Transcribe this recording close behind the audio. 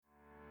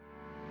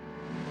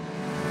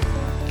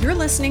You're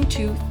listening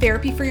to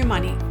Therapy for Your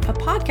Money, a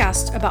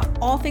podcast about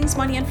all things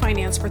money and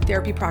finance for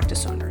therapy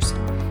practice owners.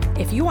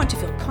 If you want to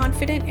feel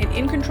confident and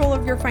in control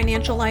of your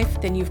financial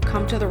life, then you've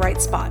come to the right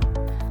spot.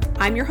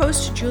 I'm your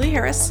host, Julie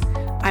Harris.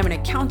 I'm an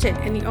accountant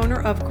and the owner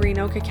of Green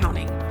Oak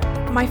Accounting.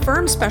 My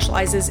firm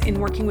specializes in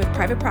working with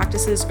private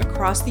practices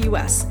across the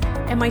U.S.,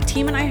 and my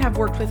team and I have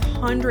worked with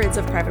hundreds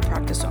of private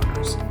practice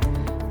owners.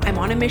 I'm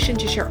on a mission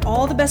to share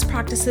all the best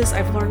practices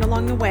I've learned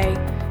along the way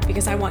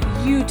because I want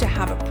you to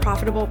have a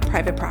profitable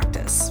private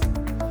practice. All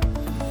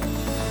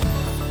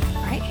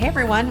right, hey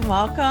everyone,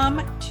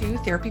 welcome to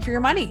Therapy for Your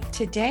Money.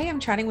 Today I'm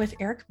chatting with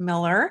Eric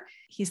Miller.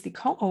 He's the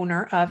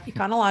co-owner of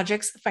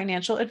Econologics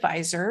Financial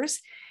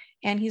Advisors,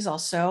 and he's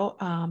also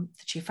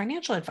the chief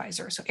financial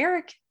advisor. So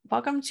Eric,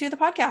 welcome to the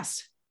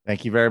podcast.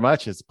 Thank you very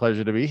much. It's a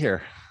pleasure to be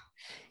here.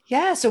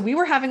 Yeah, so we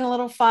were having a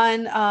little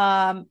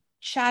fun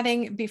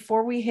chatting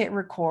before we hit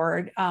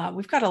record.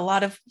 We've got a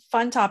lot of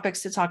fun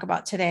topics to talk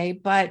about today,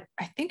 but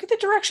I think the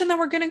direction that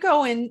we're going to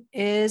go in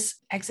is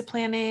exit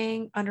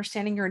planning,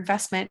 understanding your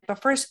investment.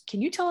 But first,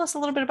 can you tell us a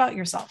little bit about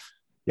yourself?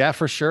 Yeah,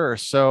 for sure.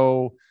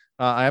 So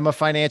I am a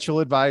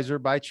financial advisor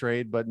by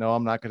trade, but no,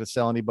 I'm not going to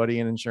sell anybody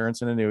in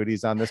insurance and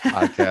annuities on this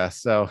podcast.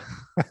 So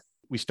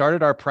we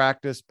started our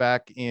practice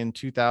back in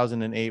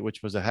 2008,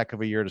 which was a heck of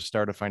a year to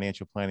start a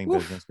financial planning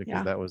business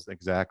because that was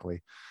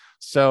exactly.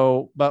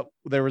 So, but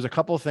there was a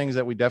couple of things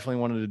that we definitely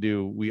wanted to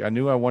do. I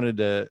knew I wanted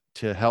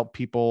to help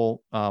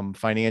people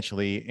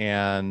financially,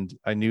 and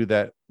I knew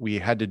that we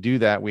had to do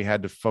that. We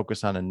had to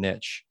focus on a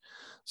niche.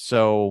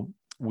 So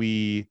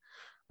we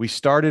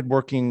started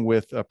working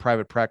with a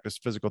private practice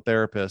physical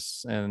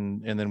therapists,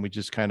 and then we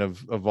just kind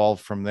of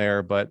evolved from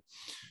there. But,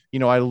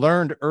 I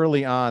learned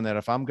early on that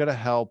if I'm going to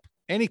help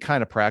any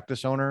kind of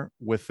practice owner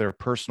with their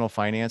personal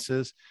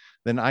finances,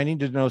 then I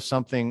need to know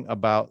something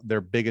about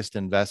their biggest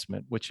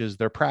investment, which is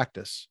their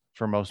practice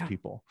for most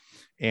people,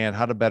 and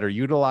how to better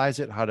utilize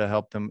it, how to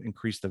help them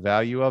increase the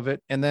value of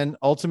it. And then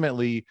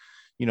ultimately,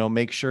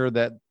 make sure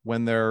that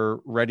when they're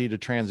ready to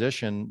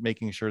transition,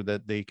 making sure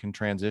that they can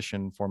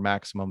transition for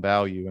maximum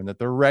value and that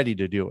they're ready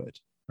to do it,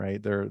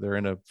 right? They're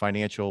in a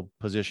financial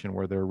position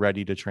where they're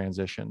ready to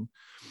transition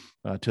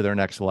to their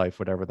next life,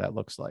 whatever that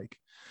looks like.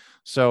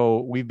 So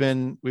we've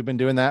been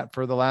doing that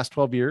for the last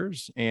 12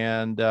 years.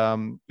 And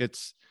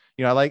it's,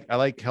 I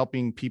like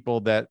helping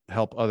people that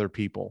help other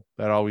people.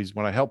 That always,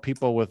 when I help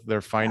people with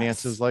their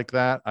finances like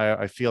that,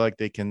 I feel like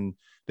they can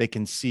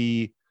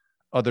see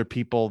other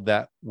people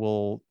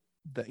that'll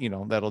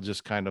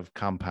just kind of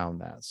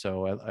compound that.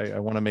 So I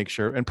want to make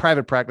sure, and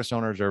private practice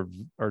owners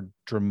are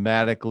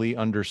dramatically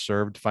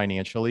underserved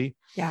financially.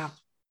 Yeah.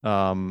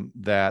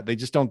 That they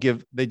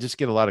just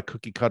get a lot of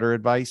cookie cutter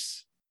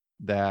advice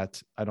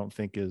that I don't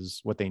think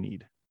is what they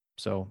need.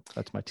 So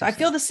that's my. I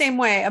feel the same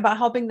way about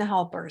helping the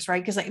helpers,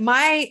 right? Because like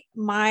my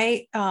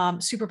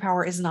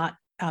superpower is not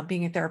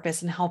being a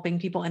therapist and helping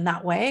people in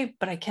that way,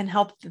 but I can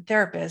help the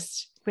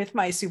therapist with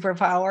my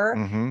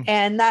superpower,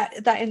 and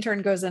that in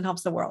turn goes and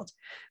helps the world.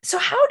 So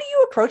how do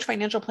you approach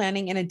financial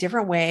planning in a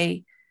different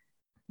way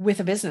with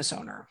a business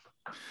owner?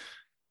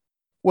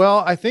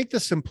 Well, I think the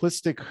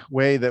simplistic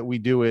way that we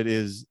do it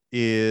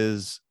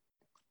is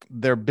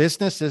their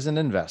business is an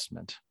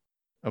investment,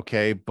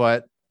 okay,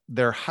 but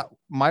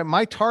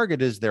my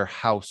target is their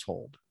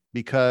household,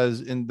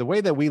 because in the way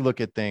that we look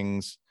at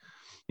things,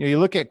 you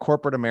look at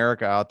corporate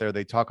America out there,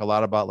 they talk a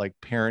lot about like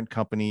parent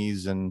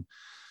companies, and,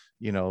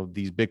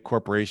 these big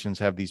corporations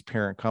have these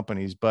parent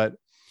companies, but,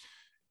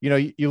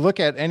 you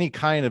look at any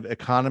kind of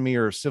economy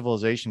or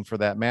civilization for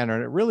that matter,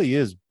 and it really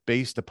is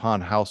based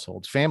upon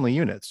households, family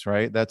units,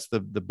 right? That's a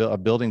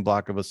building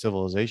block of a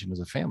civilization is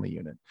a family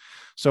unit.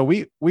 So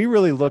we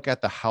really look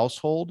at the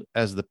household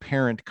as the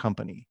parent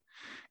company.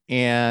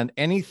 And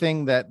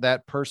anything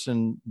that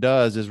person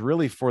does is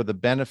really for the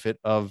benefit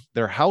of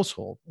their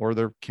household or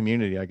their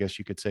community, I guess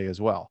you could say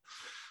as well.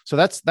 So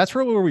that's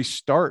really where we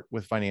start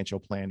with financial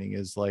planning,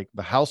 is like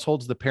the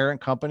household's the parent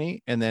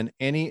company. And then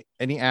any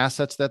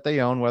assets that they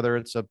own, whether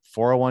it's a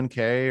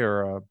 401k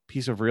or a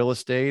piece of real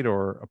estate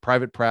or a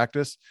private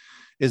practice,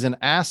 is an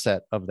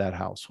asset of that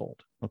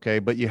household. Okay.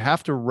 But you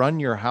have to run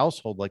your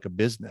household like a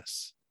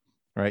business,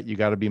 right? You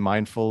got to be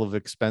mindful of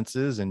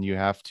expenses, and you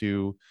have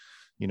to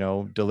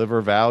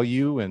deliver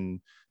value and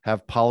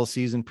have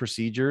policies and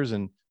procedures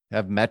and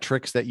have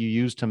metrics that you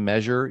use to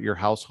measure your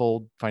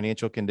household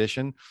financial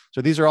condition.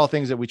 So these are all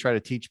things that we try to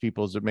teach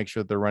people, is to make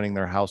sure that they're running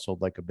their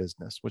household like a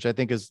business, which I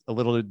think is a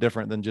little bit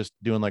different than just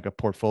doing like a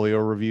portfolio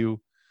review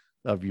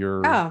of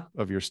your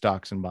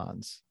stocks and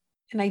bonds.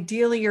 And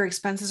ideally your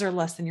expenses are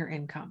less than your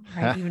income,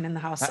 right? Even in the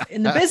house,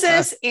 in the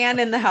business and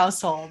in the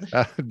household.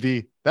 That'd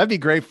be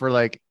great for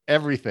like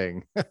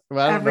everything.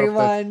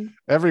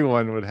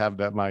 Everyone would have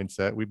that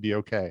mindset. We'd be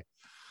okay.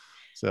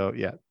 So,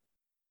 yeah.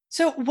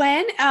 So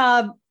when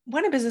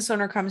a business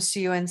owner comes to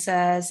you and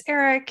says,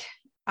 Eric,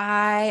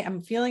 I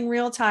am feeling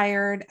real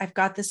tired. I've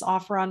got this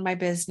offer on my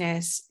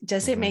business.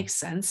 Does it make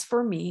sense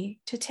for me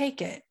to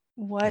take it?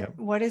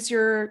 What is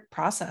your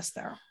process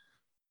there?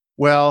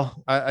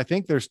 Well, I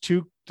think there's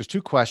two there's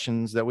two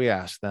questions that we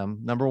ask them.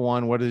 Number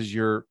one, what is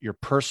your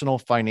personal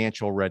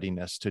financial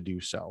readiness to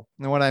do so?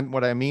 And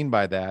what I mean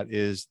by that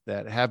is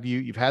that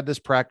you've had this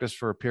practice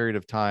for a period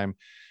of time.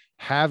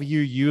 Have you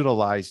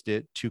utilized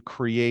it to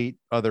create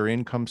other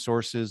income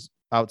sources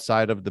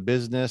outside of the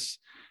business?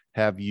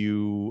 Have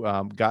you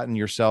gotten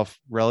yourself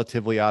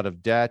relatively out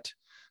of debt?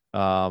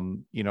 Are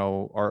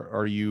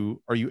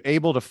you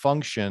able to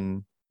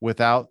function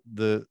without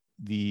the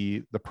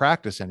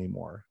practice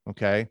anymore?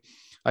 Okay.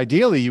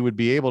 Ideally, you would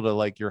be able to,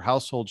 like, your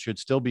household should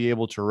still be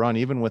able to run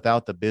even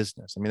without the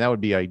business. I mean, that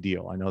would be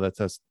ideal. I know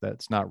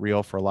that's not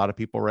real for a lot of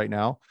people right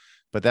now,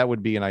 but that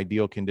would be an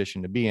ideal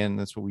condition to be in.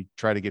 That's what we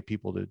try to get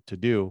people to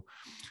do.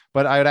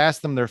 But I would ask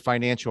them their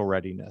financial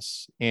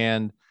readiness.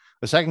 And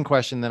the second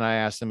question then I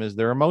ask them is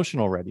their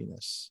emotional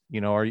readiness.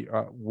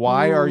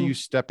 Why are you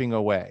stepping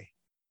away?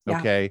 Yeah.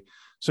 Okay.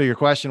 So your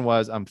question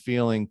was, I'm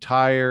feeling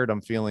tired.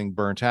 I'm feeling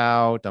burnt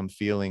out. I'm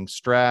feeling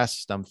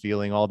stressed. I'm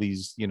feeling all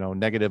these,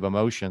 negative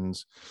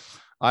emotions.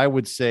 I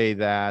would say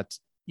that,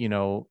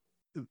 in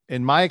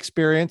my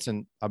experience,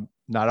 and I'm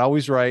not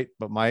always right,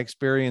 but my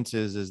experience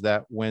is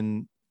that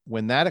when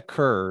that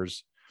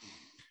occurs,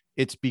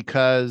 it's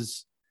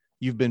because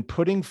you've been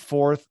putting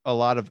forth a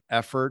lot of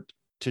effort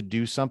to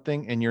do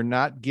something and you're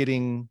not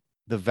getting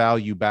the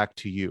value back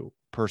to you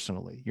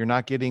personally. You're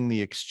not getting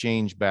the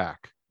exchange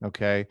back.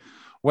 Okay.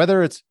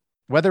 Whether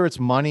it's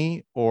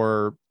money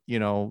or,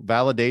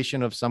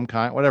 validation of some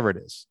kind, whatever it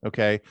is.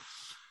 Okay.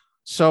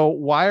 So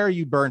why are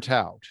you burnt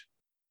out?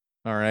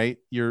 All right.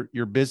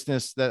 Your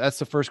business, that's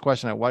the first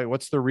question.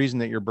 What's the reason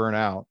that you're burnt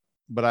out?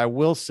 But I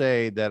will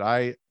say that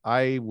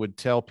I would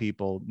tell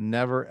people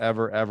never,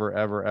 ever, ever,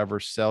 ever, ever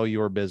sell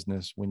your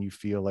business when you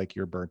feel like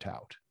you're burnt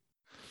out.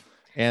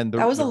 And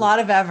that was a lot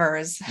of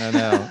evers. I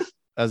know.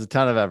 That was a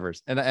ton of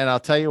evers. And I'll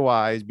tell you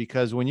why, is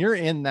because when you're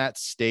in that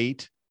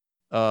state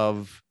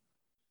of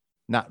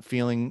not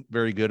feeling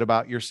very good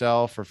about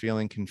yourself or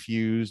feeling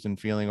confused and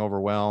feeling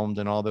overwhelmed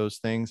and all those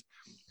things,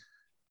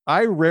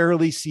 I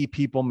rarely see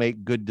people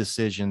make good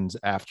decisions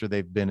after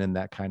they've been in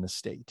that kind of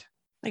state.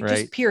 Like, right?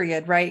 Just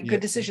period, right?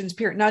 Good decisions,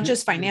 period. Not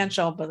just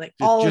financial, but like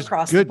all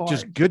across the board.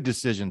 Just good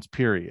decisions,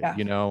 period.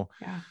 Yeah.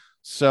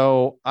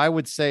 So I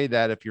would say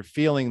that if you're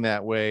feeling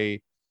that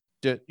way,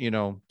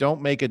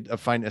 don't make it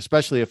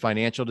especially a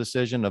financial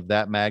decision of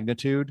that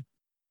magnitude,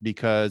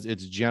 because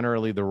it's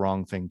generally the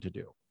wrong thing to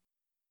do.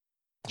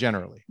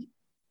 Generally.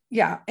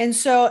 Yeah. And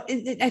so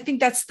I think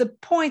that's the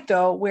point,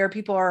 though, where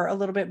people are a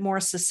little bit more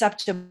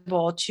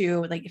susceptible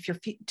to, like, if you're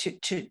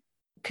to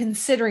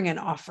considering an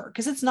offer,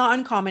 because it's not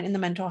uncommon in the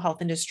mental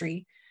health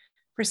industry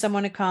for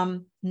someone to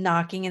come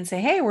knocking and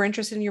say, hey, we're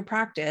interested in your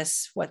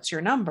practice. What's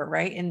your number?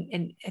 Right.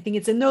 And I think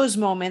it's in those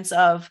moments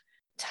of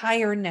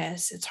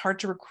tiredness. It's hard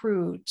to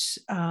recruit.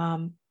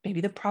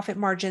 Maybe the profit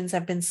margins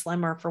have been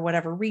slimmer for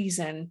whatever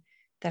reason,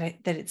 that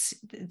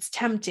it's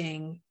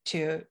tempting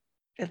to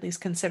at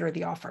least consider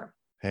the offer.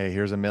 Hey,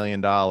 here's $1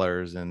 million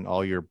and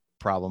all your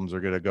problems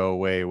are going to go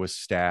away with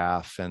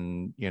staff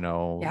and,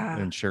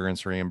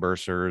 insurance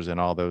reimbursers and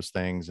all those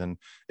things. And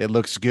it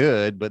looks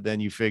good, but then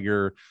you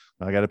figure,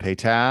 I got to pay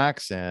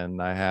tax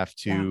and I have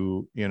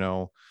to,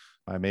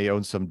 I may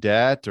own some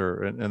debt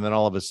and then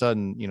all of a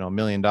sudden, $1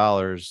 million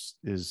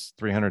is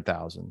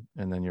 300,000.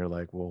 And then you're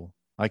like, well,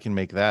 I can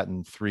make that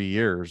in 3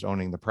 years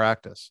owning the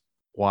practice.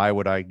 Why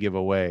would I give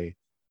away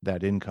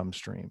that income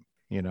stream?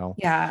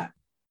 Yeah.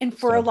 And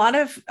for a lot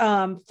of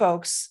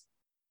folks,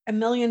 $1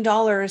 million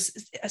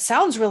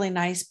sounds really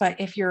nice,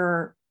 but if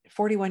you're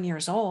 41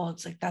 years old,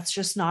 it's like, that's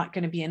just not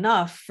going to be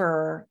enough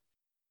for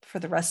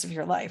the rest of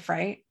your life.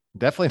 Right.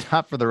 Definitely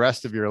not for the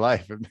rest of your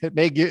life.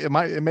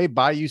 It may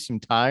buy you some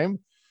time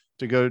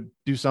to go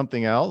do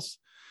something else,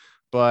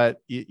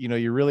 but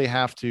you really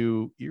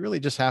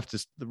just have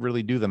to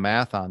really do the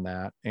math on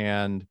that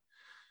and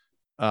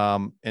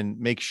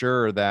make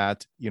sure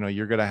that,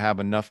 you're going to have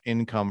enough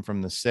income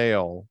from the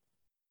sale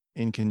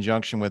in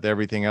conjunction with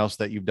everything else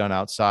that you've done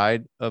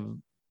outside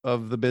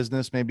of the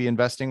business, maybe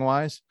investing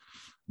wise,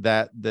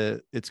 that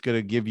it's going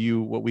to give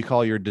you what we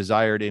call your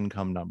desired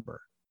income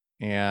number.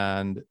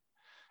 And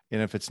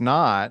if it's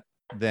not,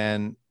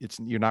 then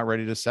you're not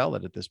ready to sell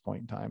it at this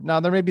point in time. Now,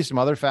 there may be some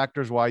other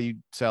factors why you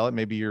sell it.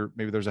 Maybe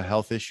there's a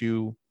health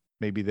issue.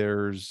 Maybe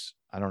there's,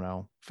 I don't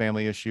know,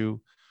 family issue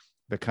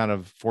that kind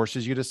of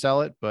forces you to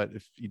sell it. But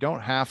if you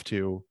don't have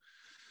to,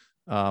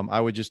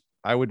 I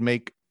would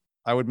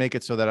make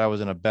it so that I was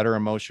in a better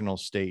emotional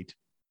state.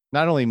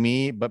 Not only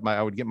me, but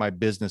I would get my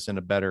business in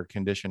a better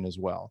condition as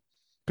well.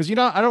 Because,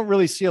 I don't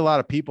really see a lot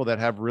of people that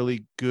have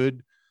really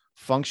good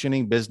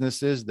functioning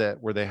businesses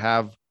where they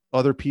have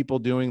other people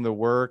doing the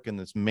work and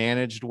it's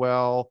managed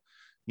well,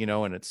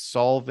 and it's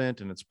solvent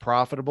and it's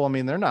profitable. I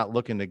mean, they're not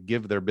looking to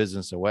give their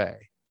business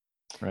away.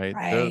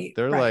 Right.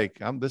 They're like,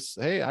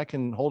 hey, I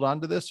can hold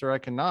on to this or I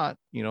cannot,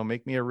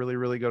 make me a really,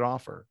 really good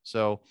offer.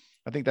 So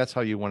I think that's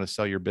how you want to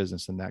sell your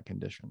business in that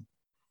condition.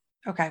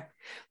 Okay.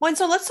 Well, and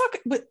so let's talk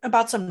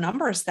about some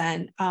numbers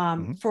then.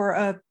 For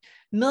a $1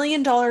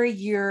 million a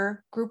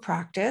year group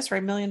practice,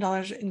 right? $1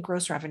 million in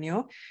gross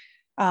revenue.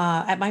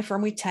 At my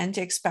firm, we tend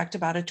to expect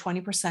about a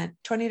 20%,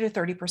 20 to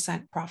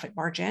 30% profit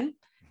margin.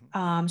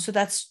 So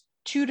that's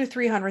 $200,000 to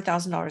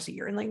 $300,000 a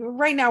year. And like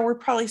right now, we're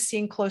probably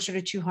seeing closer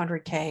to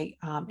 200K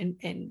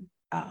in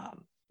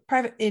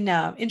private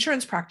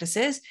insurance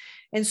practices.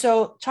 And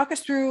so talk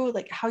us through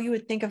like how you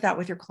would think of that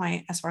with your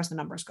client as far as the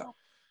numbers go.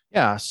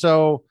 Yeah.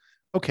 So,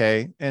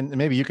 okay. And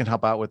maybe you can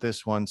help out with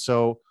this one.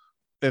 So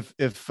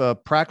if a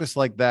practice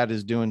like that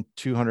is doing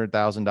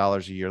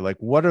 $200,000 a year, like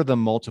what are the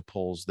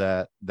multiples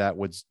that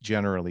would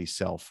generally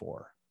sell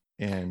for?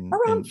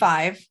 Around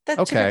five.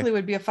 That typically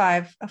would be a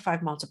five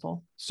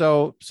multiple.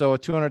 So a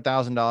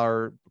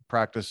 $200,000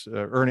 practice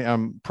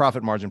earning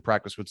profit margin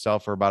practice would sell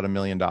for about $1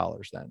 million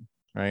then,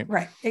 right?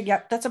 Right.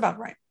 Yep. That's about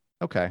right.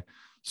 Okay.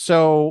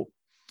 So,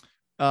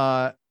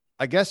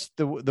 I guess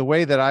the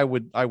way that I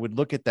would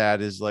look at that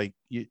is like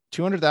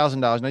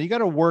 $200,000. Now you got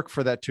to work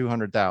for that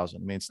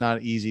 200,000. I mean, it's not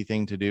an easy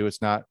thing to do.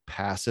 It's not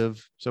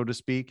passive, so to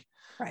speak,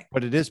 right?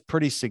 But it is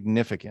pretty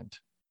significant,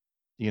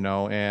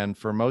 and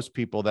for most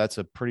people, that's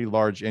a pretty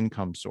large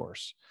income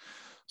source.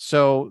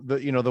 So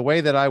the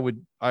way that I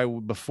would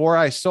before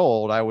I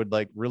sold, I would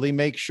like really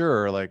make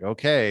sure like,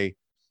 okay,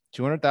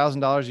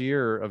 $200,000 a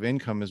year of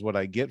income is what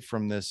I get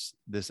from this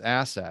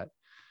asset.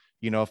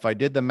 If I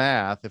did the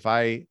math, if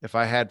I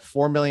had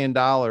 $4 million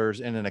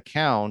in an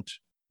account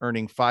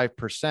earning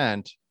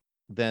 5%,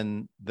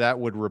 then that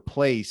would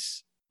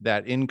replace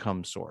that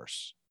income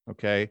source.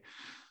 Okay.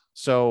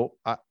 So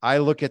I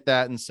look at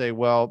that and say,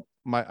 well,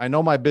 I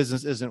know my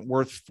business isn't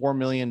worth $4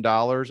 million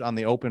on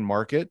the open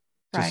market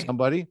to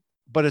somebody,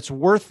 but it's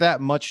worth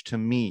that much to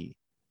me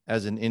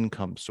as an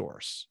income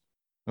source.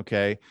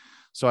 Okay.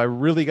 So I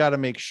really got to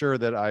make sure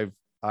that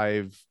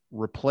I've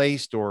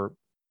replaced or,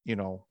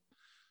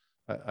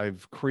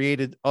 I've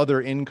created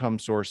other income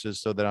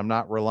sources so that I'm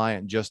not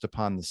reliant just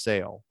upon the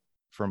sale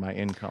for my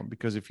income.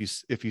 Because if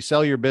you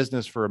sell your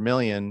business for $1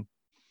 million,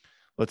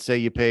 let's say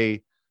you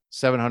pay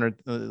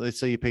let's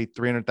say you pay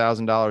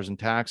 $300,000 in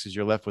taxes,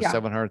 you're left with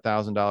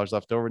 $700,000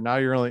 left over. Now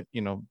you're only,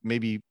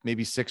 maybe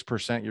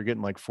 6%, you're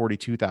getting like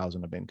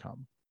 42,000 of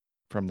income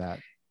from that.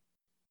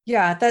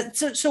 Yeah.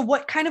 So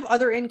what kind of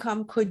other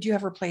income could you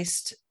have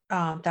replaced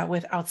that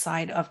with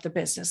outside of the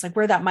business, like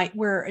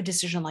where a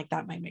decision like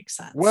that might make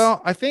sense?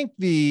 Well, I think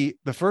the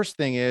first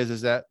thing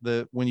is that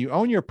when you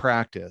own your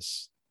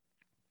practice,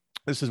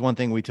 this is one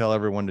thing we tell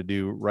everyone to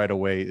do right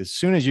away. As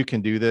soon as you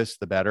can do this,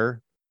 the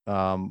better.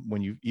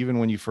 When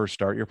you first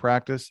start your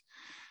practice,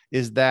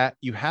 is that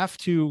you have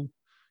to,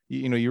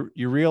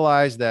 you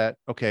realize that,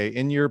 okay,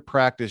 in your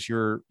practice,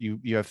 you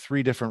have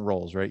 3 different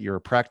roles, right? You're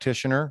a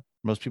practitioner.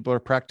 Most people are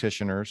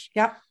practitioners.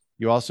 Yep.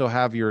 You also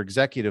have your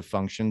executive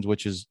functions,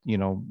 which is,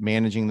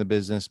 managing the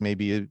business,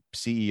 maybe a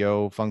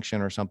CEO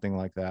function or something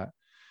like that.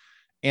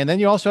 And then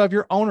you also have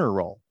your owner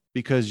role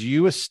because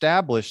you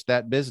established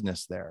that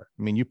business there.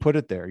 I mean, you put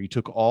it there, you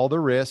took all the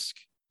risk,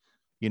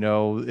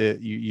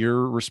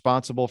 you're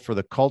responsible for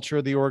the culture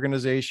of the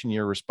organization.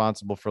 You're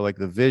responsible for like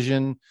the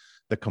vision,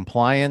 the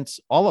compliance,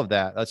 all of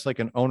that. That's like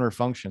an owner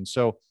function.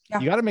 So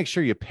you got to make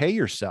sure you pay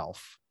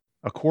yourself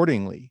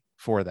accordingly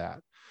for that.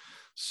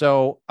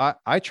 So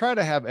I try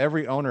to have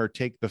every owner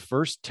take the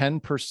first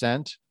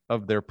 10%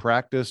 of their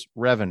practice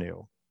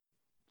revenue,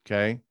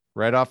 okay,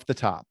 right off the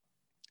top,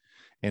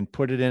 and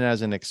put it in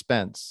as an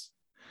expense.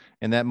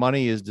 And that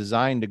money is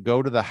designed to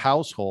go to the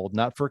household,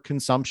 not for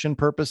consumption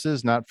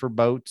purposes, not for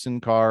boats and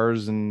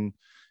cars. And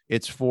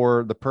it's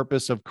for the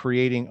purpose of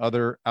creating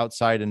other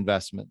outside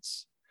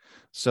investments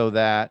so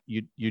that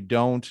you're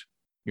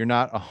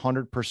not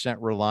 100%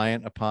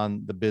 reliant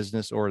upon the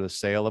business or the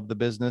sale of the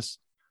business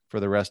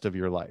for the rest of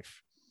your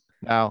life.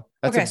 Now,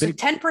 that's so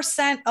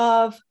 10%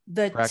 of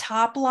the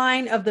top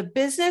line of the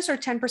business or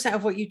 10%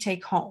 of what you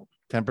take home?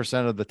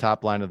 10% of the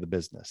top line of the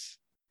business.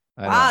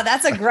 Wow,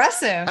 that's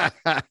aggressive.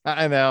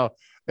 I know.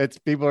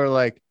 People are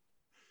like,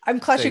 I'm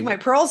clutching my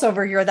pearls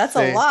over here. That's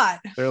a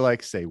lot. They're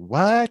like, say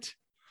what?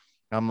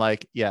 I'm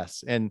like,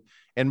 yes. And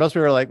most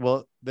people are like,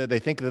 well, they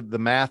think of the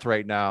math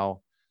right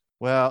now.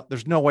 Well,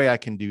 there's no way I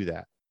can do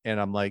that.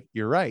 And I'm like,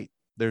 you're right.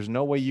 There's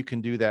no way you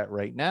can do that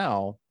right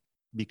now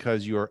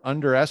because you are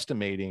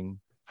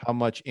underestimating how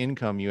much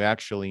income you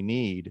actually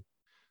need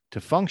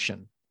to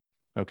function.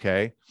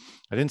 Okay.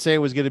 I didn't say it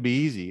was going to be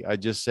easy. I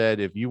just said,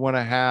 if you want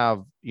to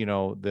have,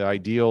 the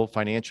ideal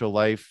financial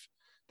life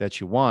that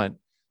you want,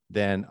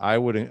 then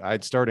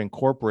I'd start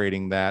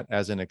incorporating that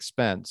as an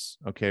expense.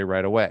 Okay.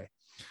 Right away.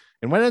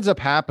 And what ends up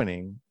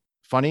happening,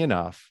 funny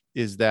enough,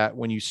 is that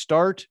when you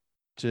start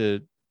to,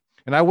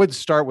 and I would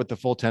start with the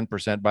full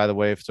 10%, by the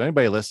way, if so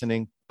anybody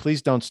listening,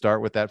 please don't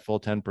start with that full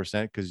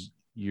 10% because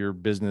your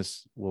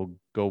business will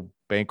go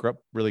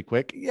bankrupt really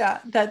quick. Yeah,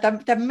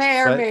 that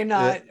may or may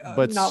not.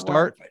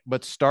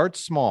 But start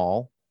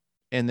small,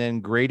 and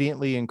then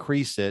gradiently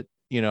increase it.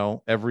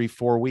 Every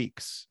 4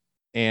 weeks.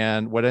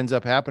 And what ends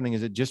up happening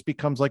is it just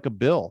becomes like a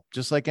bill,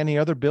 just like any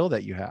other bill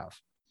that you have.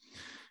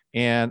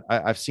 And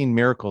I've seen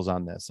miracles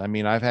on this. I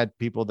mean, I've had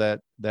people that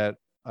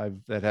have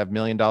 $1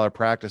 million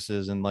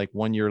practices, and like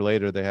 1 year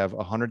later, they have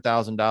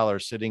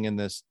 $100,000 sitting in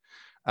this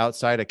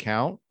outside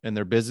account and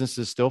their business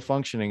is still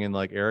functioning. And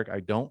like, Eric, I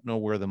don't know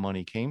where the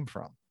money came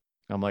from.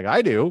 I'm like,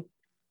 I do.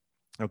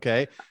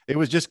 Okay. It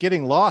was just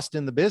getting lost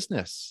in the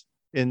business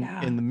in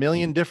the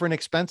million different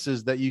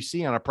expenses that you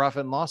see on a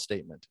profit and loss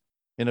statement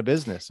in a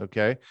business.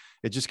 Okay.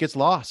 It just gets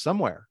lost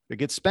somewhere. It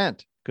gets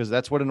spent because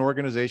that's what an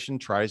organization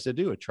tries to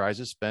do. It tries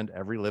to spend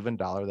every living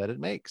dollar that it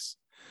makes.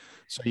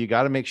 So you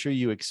got to make sure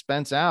you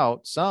expense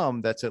out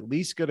some that's at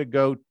least going to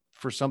go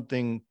for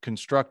something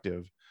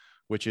constructive,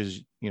 which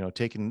is,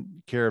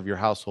 taking care of your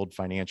household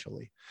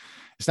financially.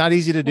 It's not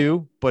easy to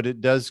do, but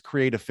it does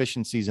create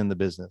efficiencies in the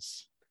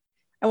business.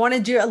 I want to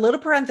do a little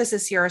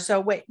parenthesis here.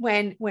 So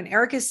when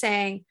Eric is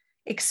saying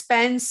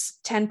expense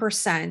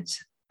 10%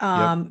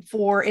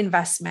 for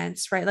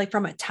investments, right? Like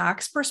from a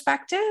tax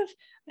perspective,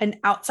 an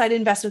outside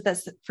investment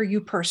that's for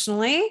you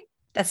personally,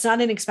 that's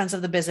not an expense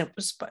of the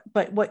business,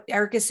 but what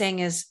Eric is saying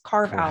is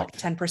carve out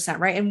 10%,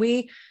 right? And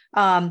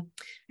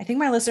I think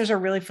my listeners are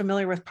really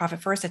familiar with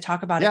Profit First. I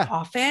talk about it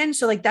often.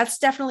 So like, that's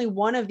definitely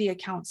one of the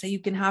accounts that you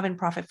can have in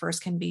Profit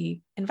First can be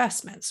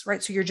investments,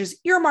 right? So you're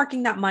just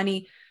earmarking that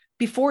money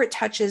before it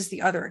touches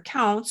the other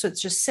account. So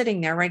it's just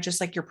sitting there, right? Just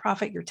like your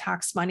profit, your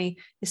tax money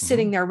is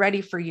sitting there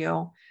ready for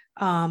you.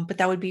 But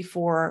that would be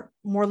for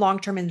more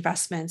long-term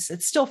investments.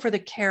 It's still for the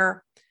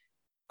care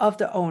of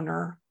the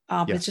owner.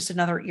 But it's just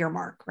another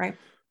earmark, right?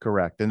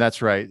 Correct. And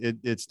that's right.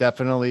 It's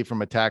definitely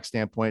from a tax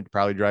standpoint,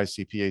 probably drives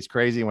CPAs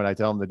crazy when I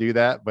tell them to do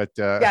that. But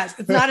yes,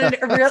 it's not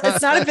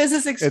it's not a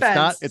business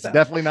expense. It's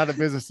definitely not a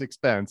business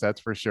expense. That's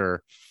for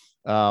sure.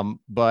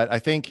 But I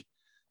think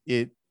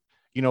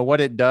what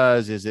it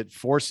does is it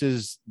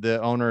forces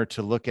the owner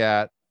to look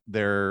at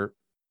their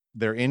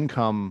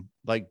income,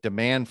 like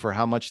demand for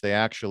how much they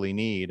actually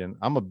need. And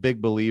I'm a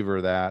big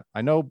believer that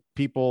I know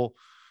people,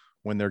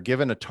 when they're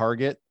given a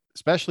target,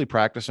 especially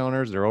practice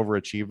owners, they're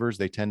overachievers.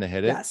 They tend to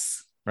hit it.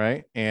 Yes.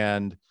 Right.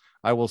 And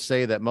I will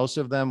say that most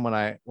of them, when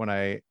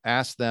I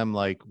ask them,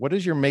 like, what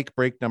is your make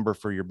break number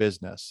for your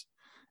business?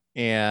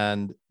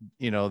 And,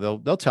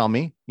 they'll tell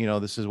me,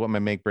 this is what my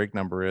make break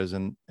number is.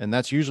 And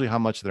that's usually how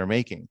much they're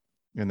making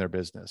in their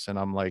business. And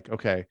I'm like,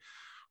 okay,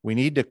 we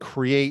need to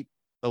create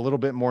a little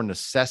bit more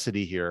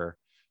necessity here.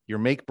 Your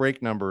make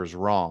break number is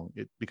wrong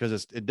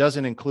because it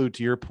doesn't include,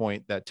 to your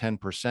point, that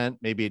 10%.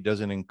 Maybe it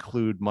doesn't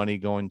include money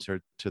going to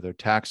their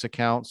tax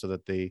account so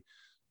that they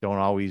don't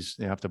always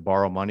have to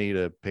borrow money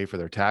to pay for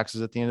their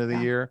taxes at the end of the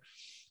year.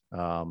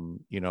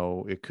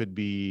 It could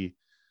be,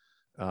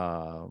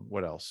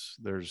 what else?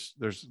 There's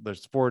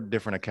 4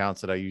 different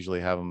accounts that I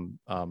usually have them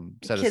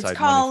set kids aside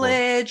college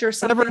money for. Or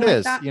something, whatever it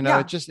is, that.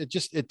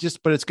 It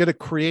just, but it's going to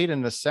create a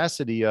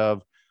necessity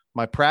of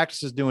my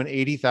practice is doing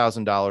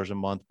 $80,000 a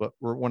month. But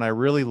when I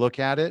really look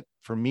at it,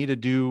 for me to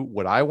do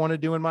what I want to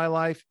do in my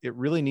life, it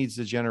really needs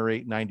to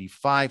generate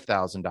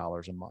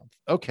 $95,000 a month.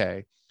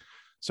 Okay.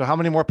 So how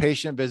many more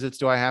patient visits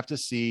do I have to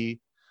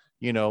see?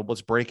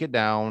 Let's break it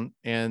down.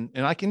 And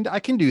I can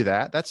do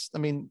that.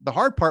 The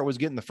hard part was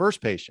getting the first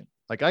patient.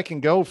 Like I can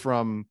go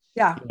from,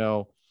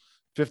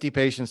 50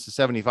 patients to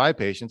 75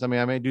 patients. I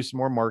may do some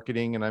more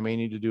marketing and I may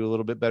need to do a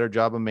little bit better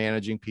job of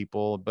managing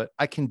people, but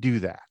I can do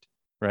that.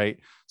 Right.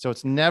 So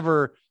it's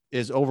never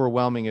as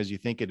overwhelming as you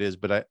think it is,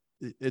 but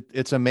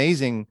it's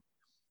amazing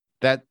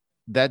that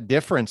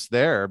difference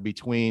there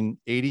between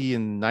 80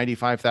 and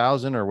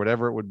 95,000 or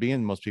whatever it would be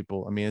in most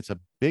people. It's a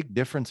big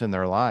difference in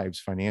their lives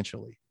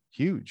financially.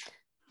 Huge.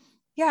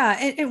 Yeah.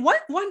 And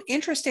one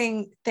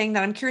interesting thing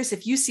that I'm curious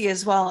if you see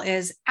as well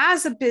is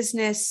as a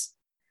business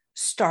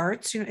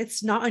starts,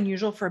 it's not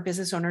unusual for a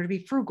business owner to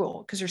be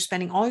frugal because you're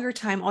spending all your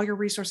time, all your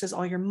resources,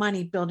 all your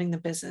money building the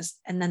business.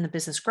 And then the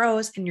business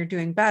grows and you're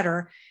doing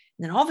better.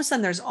 And then all of a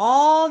sudden there's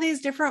all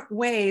these different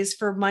ways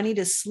for money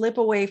to slip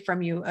away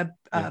from you,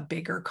 a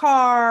bigger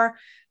car,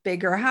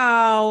 bigger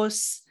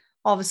house.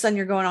 All of a sudden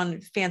you're going on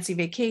fancy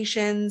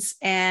vacations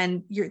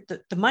and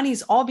the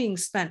money's all being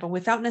spent, but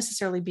without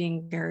necessarily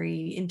being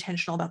very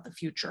intentional about the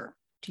future.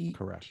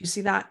 Correct. Do you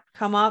see that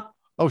come up?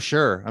 Oh,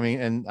 sure.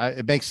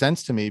 It makes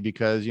sense to me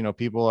because,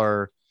 people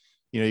are,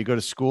 you go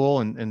to school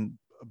and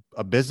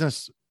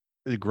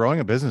growing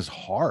a business is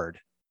hard.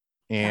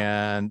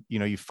 And,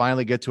 you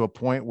finally get to a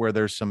point where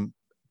there's some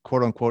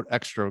quote unquote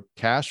extra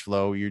cash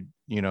flow.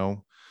 I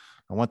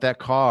want that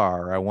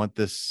car. I want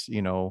this,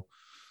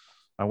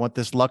 I want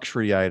this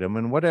luxury item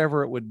and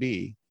whatever it would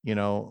be,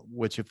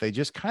 which if they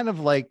just kind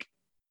of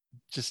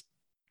just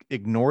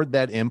ignored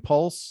that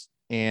impulse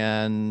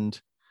and,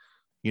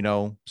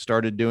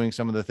 started doing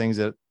some of the things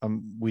that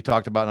we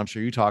talked about, and I'm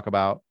sure you talk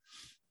about,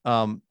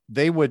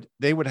 they would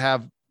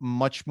have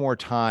much more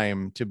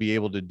time to be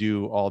able to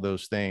do all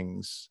those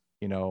things,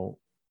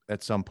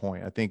 at some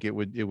point. I think it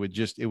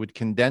would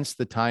condense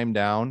the time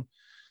down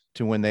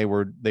to when they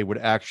would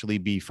actually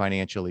be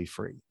financially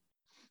free.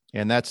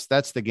 And that's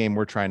the game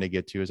we're trying to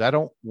get to. Is I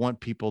don't want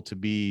people to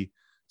be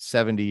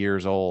 70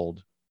 years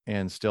old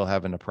and still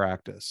having to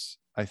practice.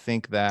 I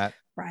think that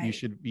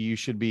you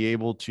should be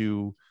able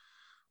to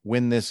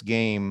win this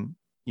game,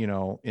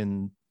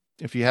 in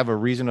if you have a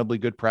reasonably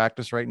good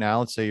practice right now,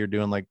 let's say you're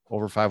doing like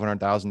over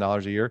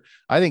 $500,000 a year,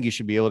 I think you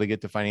should be able to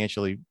get to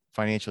financially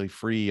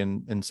free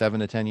in 7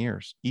 to 10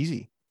 years.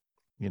 Easy,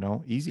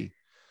 easy.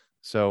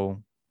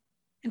 So.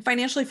 And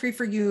financially free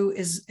for you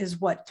is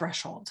what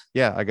threshold?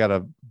 Yeah, I got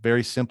a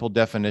very simple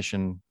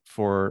definition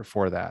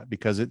for that,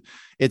 because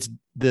it's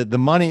the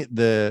money,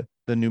 the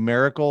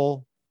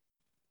numerical,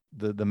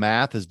 the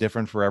math is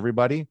different for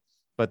everybody,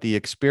 but the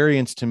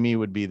experience to me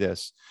would be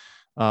this.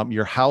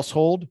 Your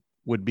household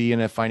would be in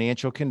a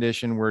financial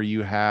condition where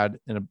you had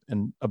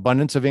an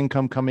abundance of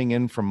income coming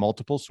in from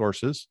multiple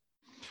sources.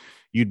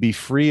 You'd be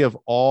free of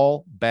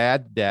all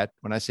bad debt.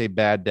 When I say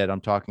bad debt,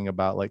 I'm talking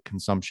about like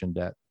consumption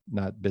debt,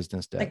 not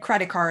business debt. Like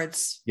credit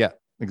cards. Yeah,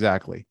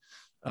 exactly.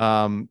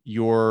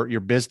 Your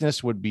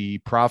business would be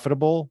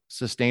profitable,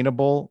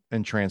 sustainable,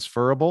 and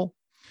transferable.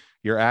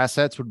 Your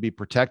assets would be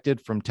protected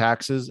from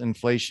taxes,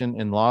 inflation,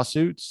 and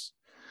lawsuits.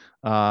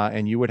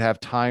 And you would have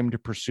time to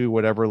pursue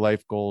whatever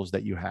life goals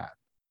that you had.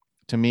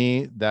 To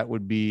me, that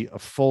would be a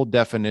full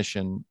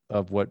definition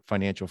of what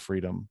financial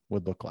freedom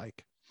would look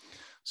like.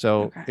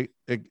 So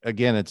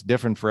again, it's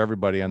different for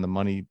everybody on the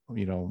money,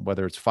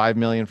 whether it's 5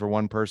 million for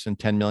one person,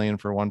 10 million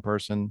for one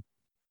person,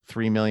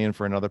 3 million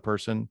for another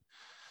person.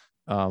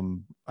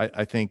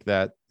 I think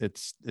that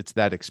it's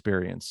that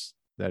experience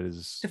that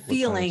is the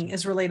feeling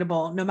is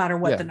relatable no matter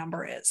what the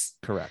number is.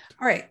 Correct.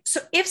 All right. So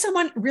if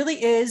someone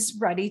really is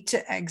ready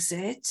to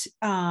exit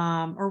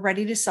or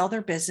ready to sell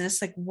their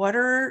business, like what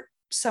are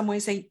some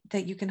ways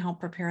that you can help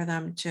prepare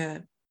them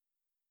to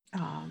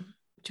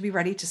be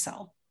ready to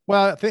sell?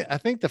 Well, I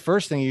think the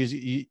first thing is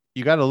you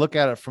got to look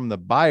at it from the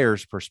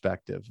buyer's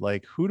perspective.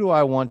 Like, who do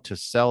I want to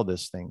sell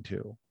this thing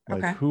to?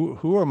 Like,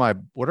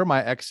 what are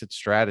my exit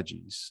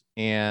strategies?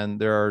 And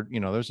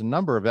there's a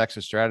number of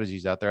exit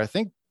strategies out there. I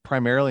think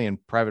primarily in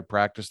private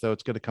practice, though,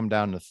 it's going to come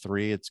down to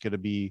 3. It's going to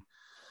be,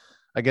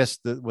 I guess,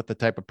 with the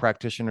type of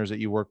practitioners that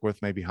you work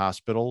with, maybe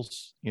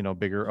hospitals, a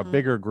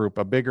bigger group,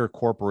 a bigger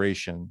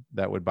corporation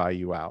that would buy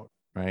you out,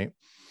 right?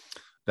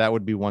 That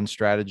would be one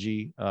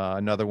strategy.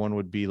 Another one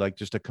would be like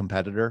just a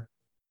competitor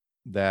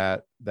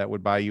that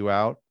would buy you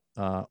out,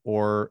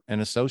 or an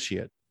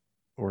associate,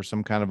 or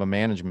some kind of a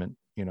management,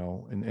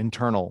 an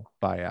internal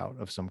buyout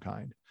of some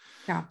kind.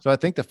 Yeah. So I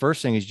think the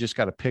first thing is you just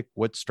got to pick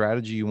what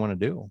strategy you want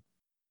to do,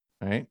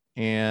 right?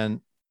 And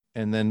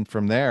then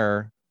from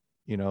there,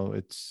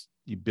 it's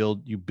you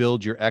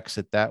build your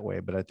exit that way.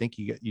 But I think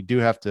you do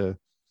have to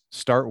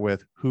start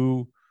with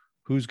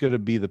who's going to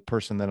be the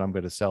person that I'm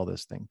going to sell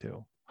this thing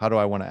to. How do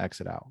I want to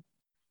exit out?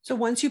 So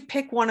once you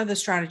pick one of the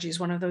strategies,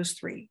 one of those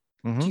 3,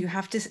 do you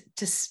have to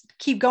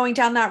keep going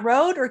down that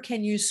road, or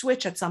can you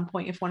switch at some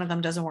point if one of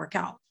them doesn't work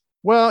out?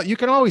 Well, you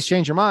can always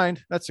change your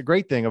mind. That's the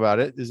great thing about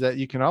it, is that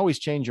you can always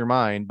change your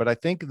mind. But I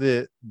think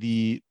the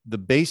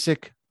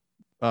basic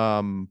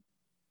the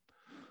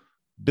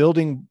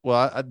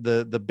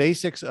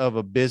basics of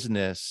a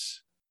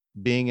business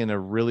being in a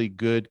really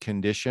good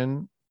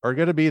condition are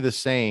going to be the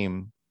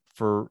same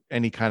for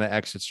any kind of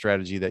exit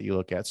strategy that you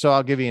look at. So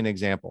I'll give you an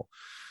example.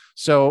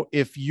 So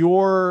if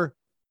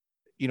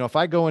if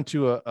I go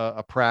into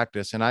a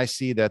practice and I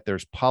see that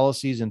there's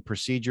policies and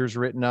procedures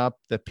written up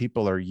that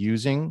people are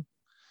using,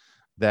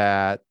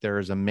 that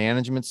there's a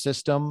management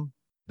system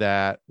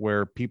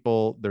where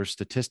there's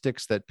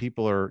statistics that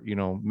people are,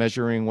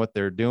 measuring what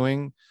they're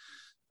doing.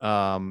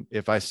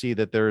 If I see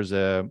that there's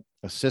a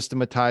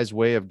systematized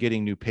way of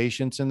getting new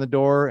patients in the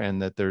door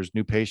and that there's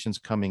new patients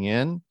coming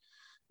in,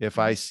 if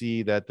I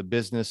see that the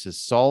business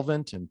is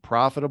solvent and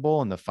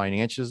profitable and the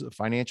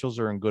financials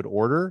are in good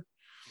order,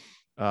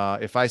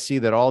 if I see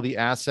that all the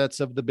assets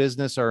of the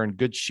business are in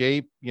good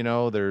shape, I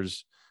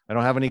don't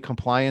have any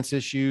compliance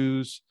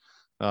issues.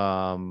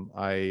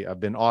 I've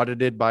been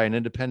audited by an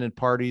independent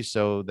party,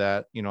 so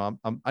that,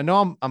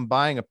 I'm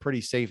buying a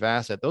pretty safe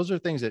asset. Those are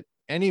things that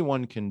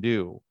anyone can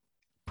do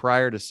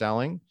prior to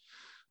selling,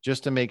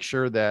 just to make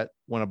sure that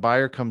when a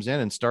buyer comes in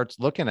and starts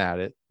looking at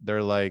it,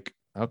 they're like,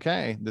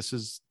 okay, this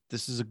is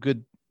a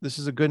good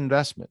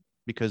investment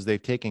because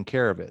they've taken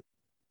care of it.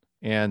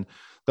 And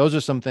those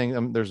are some things.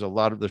 There's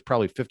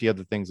probably 50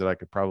 other things that I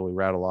could probably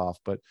rattle off,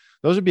 but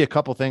those would be a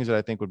couple things that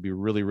I think would be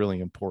really,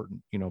 really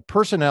important.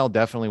 Personnel,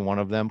 definitely one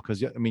of them,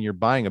 because you're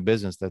buying a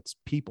business that's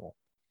people.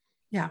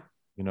 Yeah.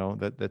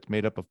 That's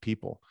made up of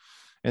people.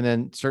 And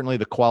then certainly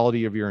the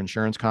quality of your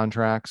insurance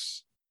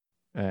contracts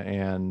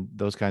and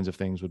those kinds of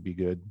things would be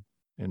good.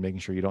 And making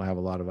sure you don't have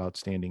a lot of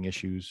outstanding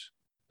issues.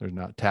 There's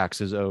not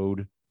taxes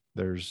owed.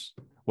 There's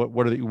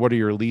what are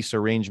your lease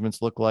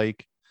arrangements look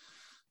like,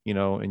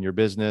 in your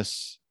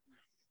business?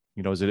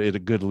 Is it a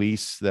good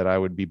lease that I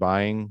would be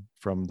buying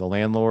from the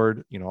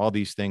landlord? All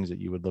these things that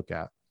you would look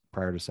at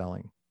prior to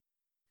selling.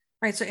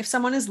 Right. So if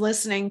someone is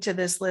listening to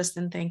this list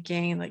and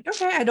thinking like,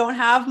 okay, I don't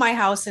have my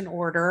house in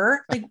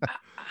order, like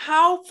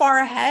how far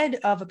ahead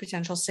of a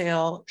potential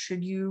sale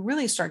should you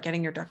really start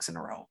getting your ducks in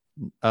a row?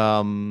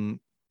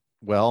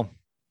 Well,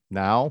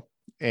 now,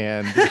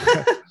 and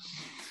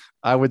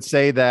I would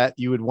say that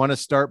you would want to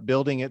start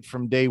building it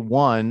from day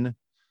one,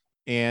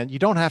 and you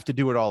don't have to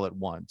do it all at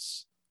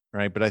once.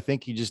 Right. But I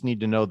think you just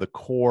need to know the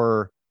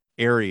core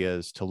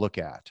areas to look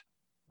at.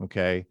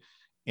 Okay.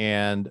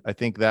 And I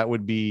think that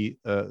would be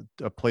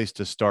a place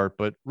to start.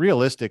 But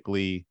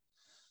realistically,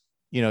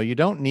 you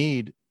don't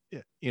need,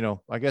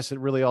 I guess it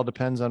really all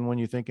depends on when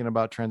you're thinking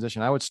about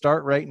transition. I would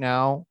start right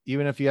now,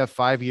 even if you have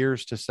 5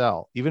 years to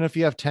sell, even if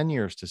you have 10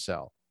 years to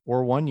sell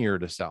or 1 year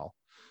to sell.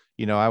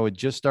 I would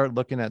just start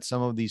looking at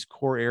some of these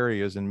core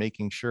areas and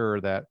making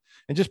sure that,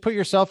 and just put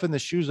yourself in the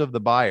shoes of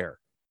the buyer.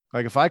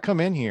 Like if I come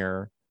in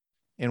here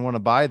and want to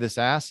buy this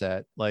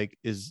asset, like,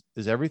 is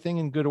everything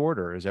in good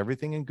order? Is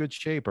everything in good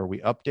shape? Are we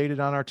updated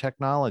on our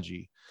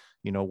technology?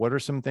 What are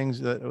some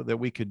things that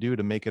we could do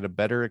to make it a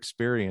better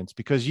experience?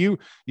 Because you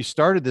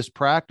started this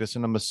practice,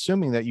 and I'm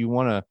assuming that you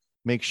want to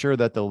make sure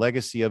that the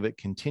legacy of it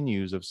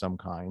continues of some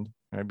kind,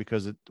 right?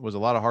 Because it was a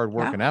lot of hard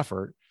work and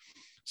effort.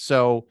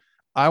 So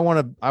I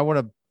want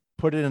to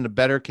put it in a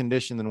better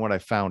condition than what I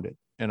found it.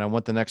 And I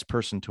want the next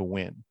person to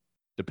win,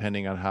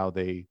 depending on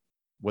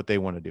what they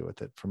want to do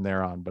with it from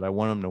there on. But I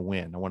want them to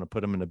win. I want to put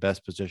them in the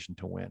best position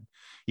to win.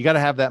 You got to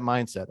have that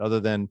mindset,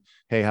 other than,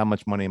 hey, how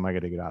much money am I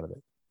going to get out of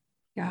it?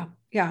 Yeah.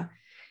 Yeah.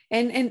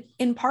 And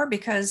in part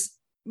because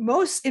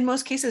in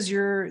most cases,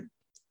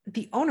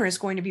 the owner is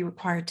going to be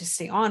required to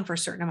stay on for a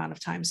certain amount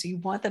of time. So you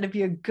want that to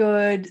be a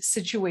good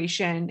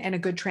situation and a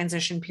good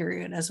transition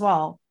period as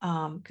well.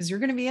 Because you're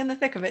going to be in the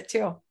thick of it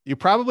too. You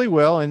probably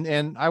will.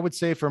 And I would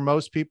say for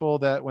most people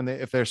that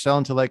if they're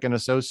selling to like an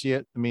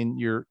associate, I mean,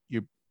 you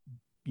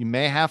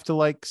may have to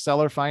like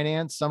seller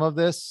finance some of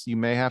this. You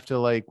may have to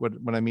like,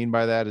 what I mean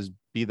by that is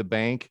be the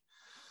bank.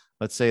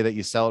 Let's say that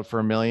you sell it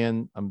for $1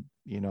 million.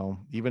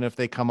 Even if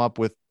they come up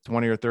with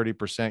 20 or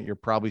 30%, you're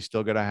probably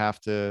still going to have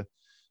to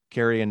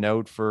carry a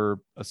note for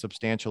a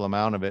substantial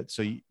amount of it.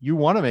 So you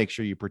want to make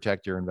sure you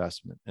protect your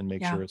investment and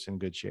make sure it's in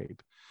good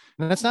shape.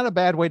 And that's not a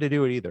bad way to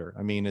do it either.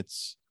 I mean,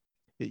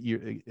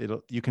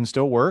 you can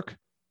still work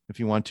if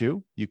you want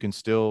to. You can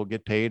still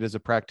get paid as a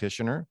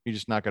practitioner. You're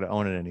just not going to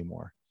own it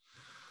anymore.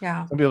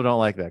 Yeah. Some people don't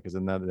like that because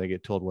then they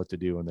get told what to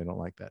do and they don't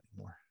like that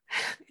anymore.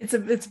 It's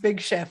a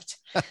big shift.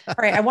 All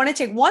right. I want to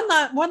take one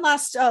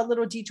last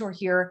little detour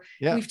here.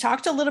 Yeah. We've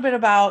talked a little bit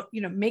about,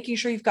 making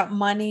sure you've got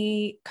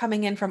money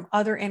coming in from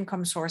other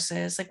income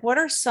sources. Like what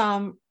are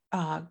some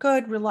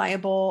good,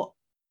 reliable,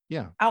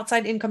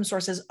 outside income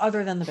sources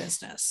other than the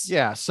business?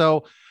 Yeah.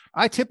 So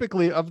I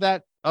typically, of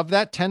that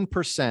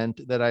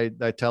 10% that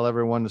I tell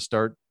everyone to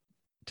start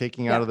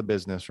taking out of the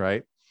business,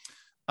 right?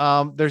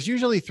 There's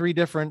usually 3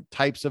 different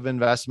types of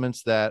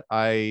investments that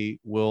I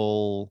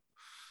will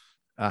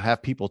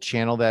have people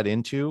channel that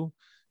into.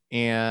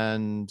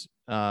 And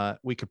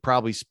we could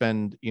probably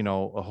spend,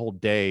 a whole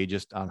day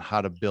just on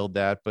how to build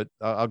that. But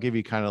I'll give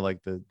you kind of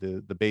like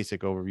the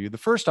basic overview. The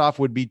first off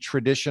would be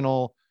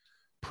traditional,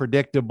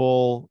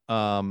 predictable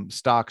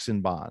stocks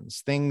and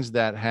bonds, things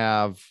that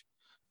have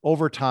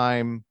over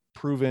time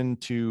proven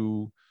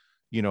to,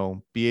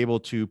 be able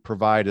to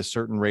provide a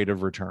certain rate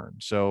of return.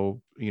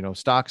 So,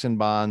 stocks and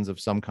bonds of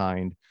some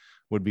kind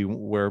would be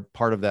where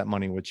part of that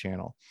money would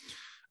channel.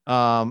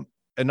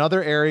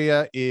 Another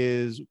area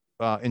is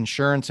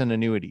insurance and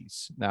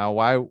annuities. Now,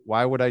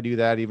 why would I do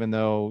that? Even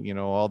though,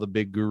 all the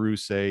big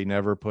gurus say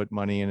never put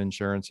money in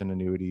insurance and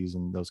annuities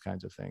and those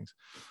kinds of things.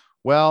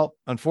 Well,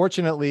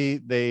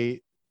 unfortunately,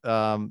 they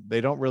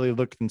don't really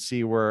look and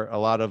see where a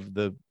lot of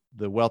the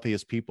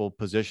wealthiest people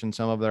position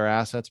some of their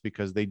assets,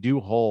 because they do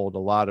hold a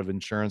lot of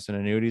insurance and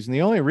annuities. And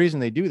the only reason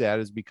they do that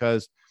is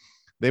because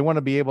they want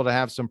to be able to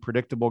have some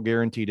predictable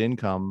guaranteed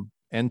income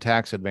and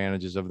tax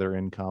advantages of their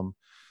income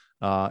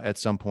at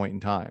some point in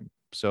time.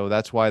 So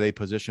that's why they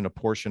position a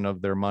portion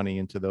of their money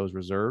into those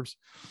reserves.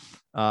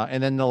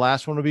 And then the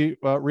last one would be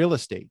real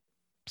estate.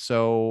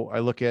 So I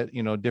look at,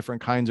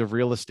 different kinds of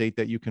real estate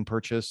that you can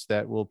purchase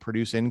that will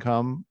produce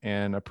income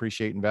and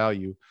appreciate in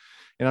value.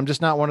 And I'm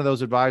just not one of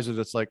those advisors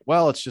that's like,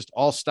 well, it's just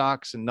all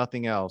stocks and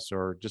nothing else,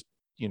 or just,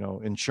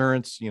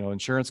 insurance,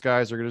 insurance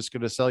guys are just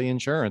going to sell you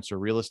insurance, or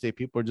real estate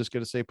people are just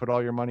going to say, put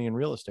all your money in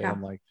real estate. Yeah.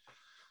 I'm like,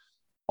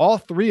 all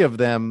 3 of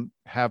them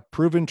have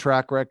proven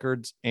track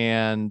records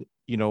and,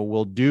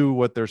 will do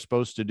what they're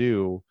supposed to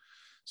do.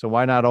 So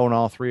why not own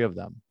all 3 of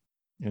them?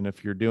 And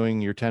if you're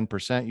doing your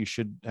 10%, you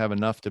should have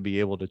enough to be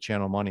able to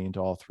channel money into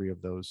all 3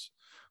 of those.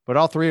 But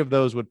all 3 of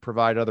those would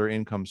provide other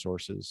income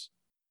sources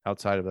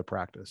outside of the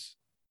practice.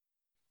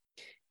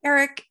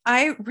 Eric,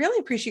 I really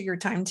appreciate your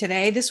time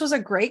today. This was a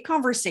great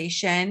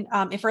conversation.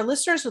 If our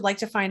listeners would like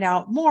to find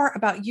out more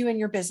about you and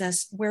your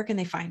business, where can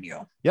they find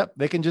you? Yep.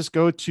 They can just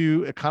go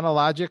to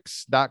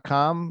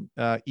econologics.com,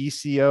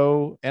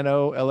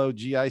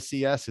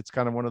 ECONOLOGICS. It's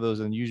kind of one of those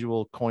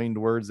unusual coined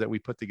words that we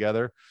put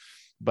together.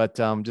 But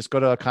just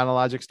go to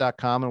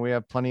econologics.com, and we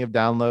have plenty of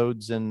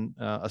downloads and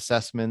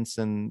assessments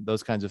and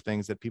those kinds of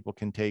things that people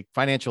can take,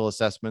 financial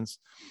assessments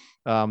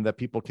that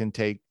people can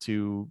take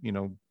to,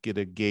 get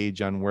a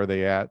gauge on where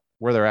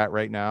they're at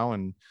right now.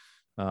 And,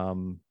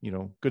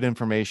 good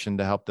information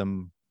to help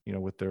them,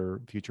 with their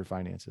future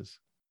finances.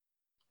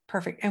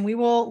 Perfect. And we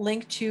will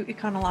link to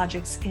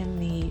Econologics in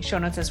the show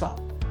notes as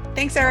well.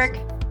 Thanks, Eric.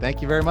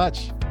 Thank you very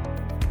much.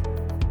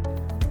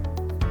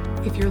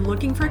 If you're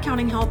looking for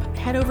accounting help,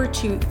 head over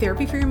to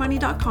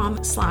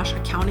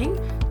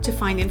therapyforyourmoney.com/accounting to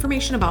find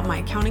information about my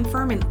accounting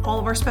firm and all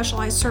of our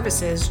specialized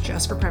services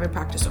just for private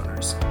practice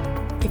owners.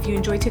 If you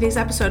enjoyed today's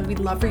episode, we'd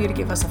love for you to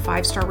give us a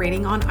 5-star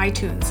rating on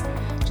iTunes.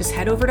 Just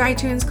head over to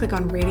iTunes, click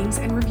on ratings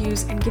and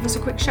reviews, and give us a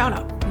quick shout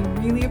out. We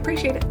really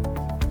appreciate it.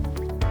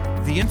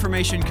 The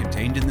information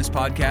contained in this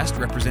podcast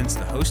represents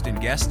the host and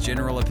guest's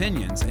general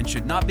opinions and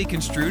should not be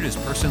construed as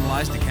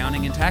personalized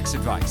accounting and tax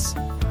advice.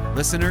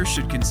 Listeners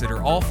should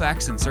consider all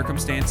facts and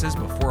circumstances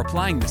before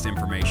applying this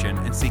information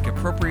and seek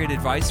appropriate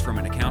advice from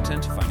an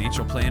accountant,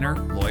 financial planner,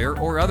 lawyer,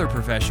 or other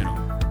professional.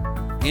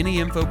 Any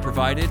info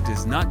provided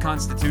does not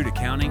constitute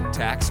accounting,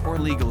 tax, or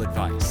legal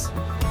advice.